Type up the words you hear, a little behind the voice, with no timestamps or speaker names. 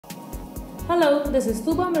Hello, this is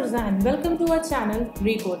Tuba Mirza and welcome to our channel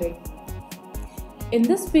Recoding. In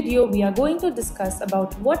this video, we are going to discuss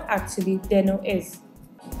about what actually Deno is.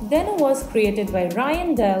 Deno was created by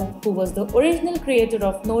Ryan Dell, who was the original creator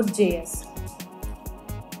of Node.js.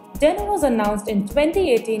 Deno was announced in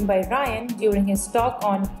 2018 by Ryan during his talk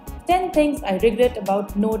on 10 Things I Regret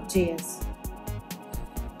About Node.js.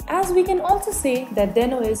 As we can also say that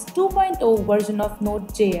Deno is 2.0 version of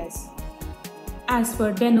Node.js. As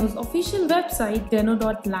per Deno's official website,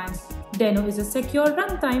 deno.land, Deno is a secure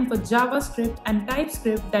runtime for JavaScript and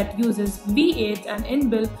TypeScript that uses V8 and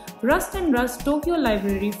inbuilt Rust and Rust Tokyo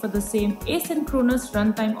library for the same asynchronous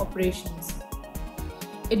runtime operations.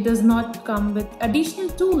 It does not come with additional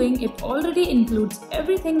tooling, it already includes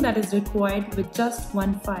everything that is required with just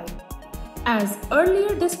one file. As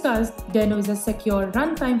earlier discussed, Deno is a secure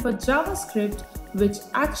runtime for JavaScript, which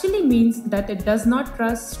actually means that it does not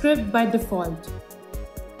trust script by default,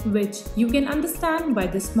 which you can understand by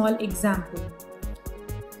this small example.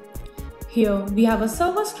 Here we have a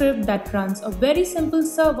server script that runs a very simple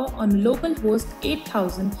server on localhost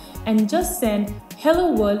 8000 and just send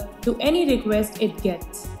hello world to any request it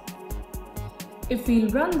gets. If we'll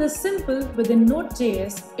run this simple within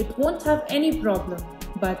Node.js, it won't have any problem.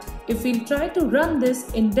 But if we'll try to run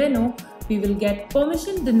this in Deno, we will get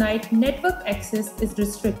permission denied, network access is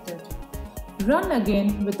restricted. Run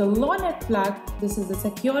again with a LawNet flag. This is the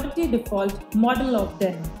security default model of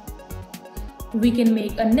Deno. We can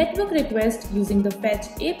make a network request using the fetch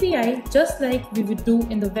API just like we would do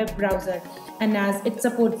in the web browser, and as it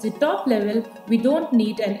supports the top level, we don't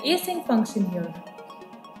need an async function here.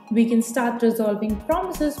 We can start resolving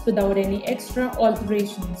promises without any extra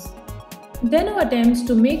alterations. Deno attempts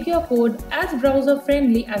to make your code as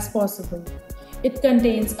browser-friendly as possible. It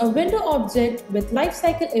contains a window object with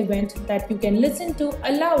lifecycle event that you can listen to,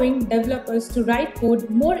 allowing developers to write code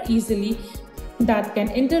more easily that can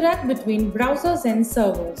interact between browsers and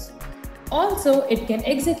servers. Also, it can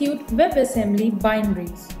execute WebAssembly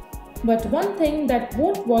binaries. But one thing that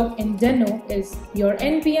won't work in Deno is your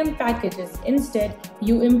npm packages. Instead,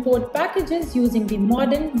 you import packages using the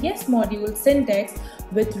modern yes module syntax,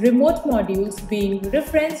 with remote modules being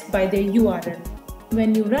referenced by their URL.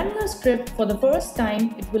 When you run your script for the first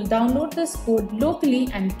time, it will download this code locally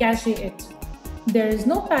and cache it. There is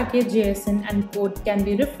no package JSON and code can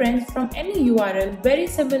be referenced from any URL, very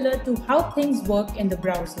similar to how things work in the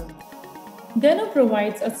browser. Deno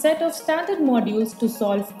provides a set of standard modules to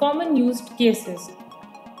solve common used cases.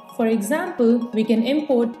 For example, we can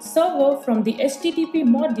import server from the HTTP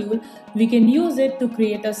module. We can use it to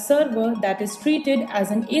create a server that is treated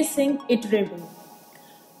as an async iterable.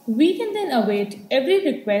 We can then await every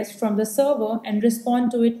request from the server and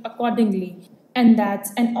respond to it accordingly. And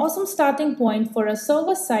that's an awesome starting point for a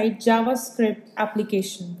server-side JavaScript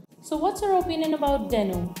application. So what's your opinion about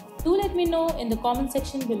Deno? Do let me know in the comment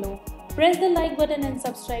section below. Press the like button and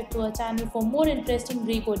subscribe to our channel for more interesting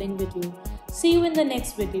recoding videos. See you in the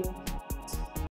next video.